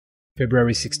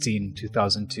February 16,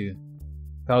 2002.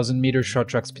 1000-meter short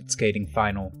track speed skating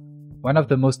final. One of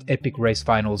the most epic race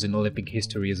finals in Olympic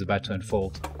history is about to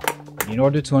unfold. In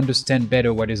order to understand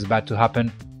better what is about to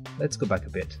happen, let's go back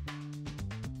a bit.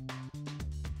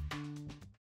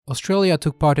 Australia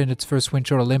took part in its first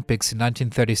Winter Olympics in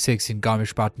 1936 in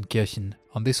Garmisch-Partenkirchen.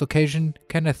 On this occasion,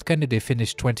 Kenneth Kennedy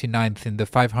finished 29th in the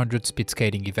 500 speed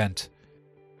skating event.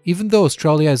 Even though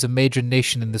Australia is a major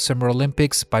nation in the Summer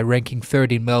Olympics by ranking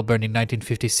 3rd in Melbourne in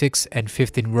 1956 and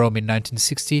 5th in Rome in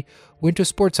 1960, winter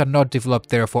sports are not developed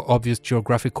there for obvious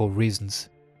geographical reasons.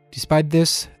 Despite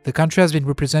this, the country has been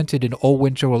represented in all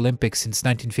Winter Olympics since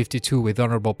 1952 with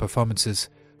honourable performances.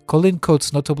 Colin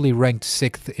Coates notably ranked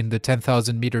 6th in the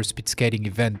 10,000-meter speed skating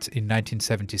event in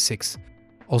 1976.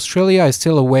 Australia is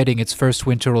still awaiting its first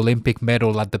Winter Olympic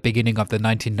medal at the beginning of the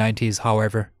 1990s,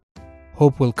 however.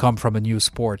 Hope will come from a new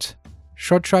sport.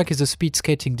 Short track is a speed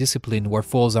skating discipline where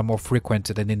falls are more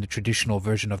frequent than in the traditional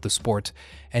version of the sport,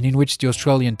 and in which the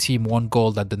Australian team won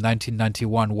gold at the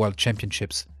 1991 World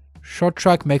Championships. Short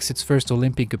track makes its first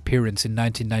Olympic appearance in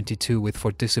 1992 with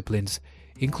 4 disciplines,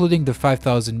 including the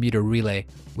 5,000-meter relay,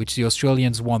 which the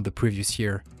Australians won the previous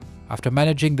year. After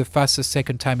managing the fastest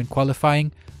second time in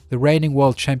qualifying, the reigning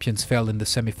world champions fell in the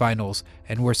semi-finals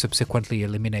and were subsequently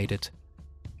eliminated.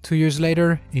 2 years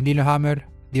later, in Lillehammer,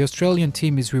 the Australian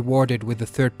team is rewarded with the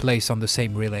 3rd place on the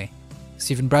same relay.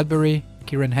 Stephen Bradbury,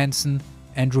 Kieran Hansen,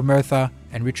 Andrew Murtha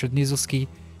and Richard Nieselski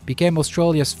became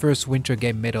Australia's first Winter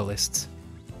Game medalists.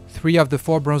 3 of the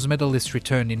 4 bronze medalists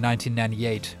returned in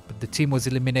 1998, but the team was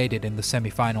eliminated in the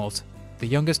semi-finals. The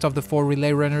youngest of the 4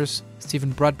 relay runners,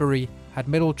 Stephen Bradbury, had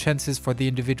medal chances for the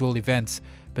individual events,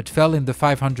 but fell in the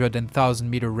 500 and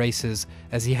 1000-meter races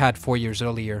as he had 4 years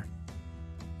earlier.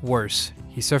 Worse,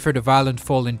 he suffered a violent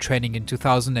fall in training in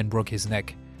 2000 and broke his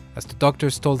neck. As the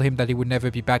doctors told him that he would never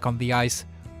be back on the ice,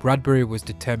 Bradbury was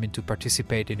determined to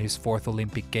participate in his 4th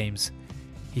Olympic Games.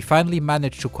 He finally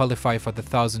managed to qualify for the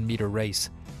 1000-meter race.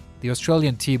 The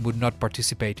Australian team would not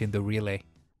participate in the relay.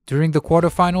 During the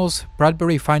quarterfinals,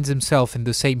 Bradbury finds himself in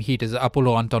the same heat as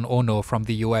Apollo Anton Ono from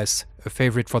the US, a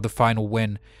favourite for the final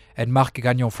win, and Marc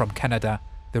Gagnon from Canada,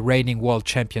 the reigning world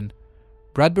champion.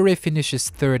 Bradbury finishes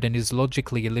 3rd and is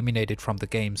logically eliminated from the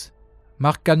games.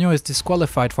 Marc Gagnon is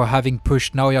disqualified for having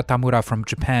pushed Naoya Tamura from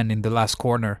Japan in the last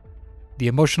corner. The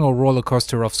emotional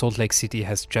rollercoaster of Salt Lake City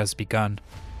has just begun.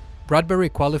 Bradbury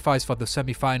qualifies for the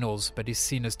semi-finals but is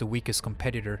seen as the weakest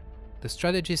competitor. The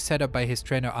strategy set up by his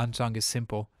trainer An Zhang is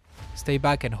simple: stay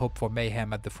back and hope for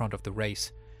mayhem at the front of the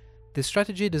race. This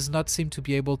strategy does not seem to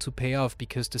be able to pay off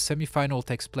because the semi-final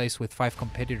takes place with 5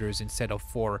 competitors instead of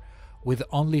 4, with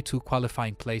only 2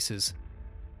 qualifying places.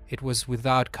 It was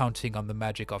without counting on the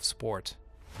magic of sport.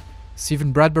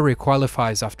 Stephen Bradbury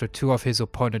qualifies after 2 of his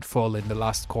opponents fall in the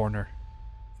last corner.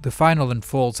 The final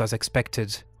unfolds as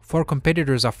expected. 4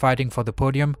 competitors are fighting for the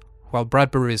podium, while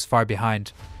Bradbury is far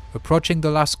behind. Approaching the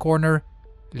last corner,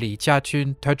 Li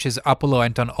Jiaqun touches Apollo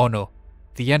Anton Ono.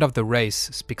 The end of the race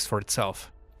speaks for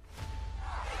itself.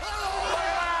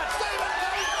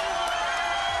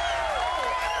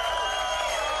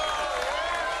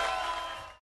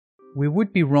 We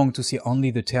would be wrong to see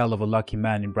only the tale of a lucky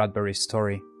man in Bradbury's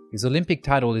story. His Olympic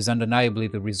title is undeniably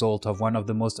the result of one of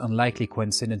the most unlikely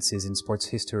coincidences in sports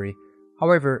history.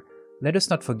 However, let us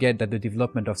not forget that the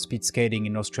development of speed skating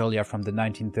in Australia from the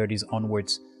 1930s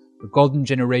onwards, a golden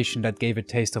generation that gave a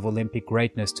taste of Olympic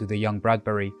greatness to the young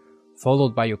Bradbury,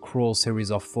 followed by a cruel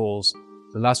series of falls,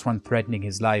 the last one threatening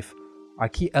his life, are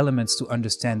key elements to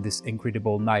understand this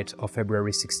incredible night of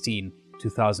February 16,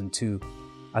 2002.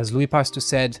 As Louis Pasteur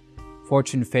said,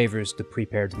 fortune favors the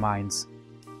prepared minds.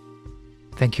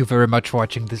 Thank you very much for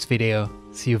watching this video.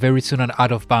 See you very soon on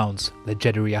Out of Bounds,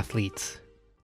 Legendary Athletes.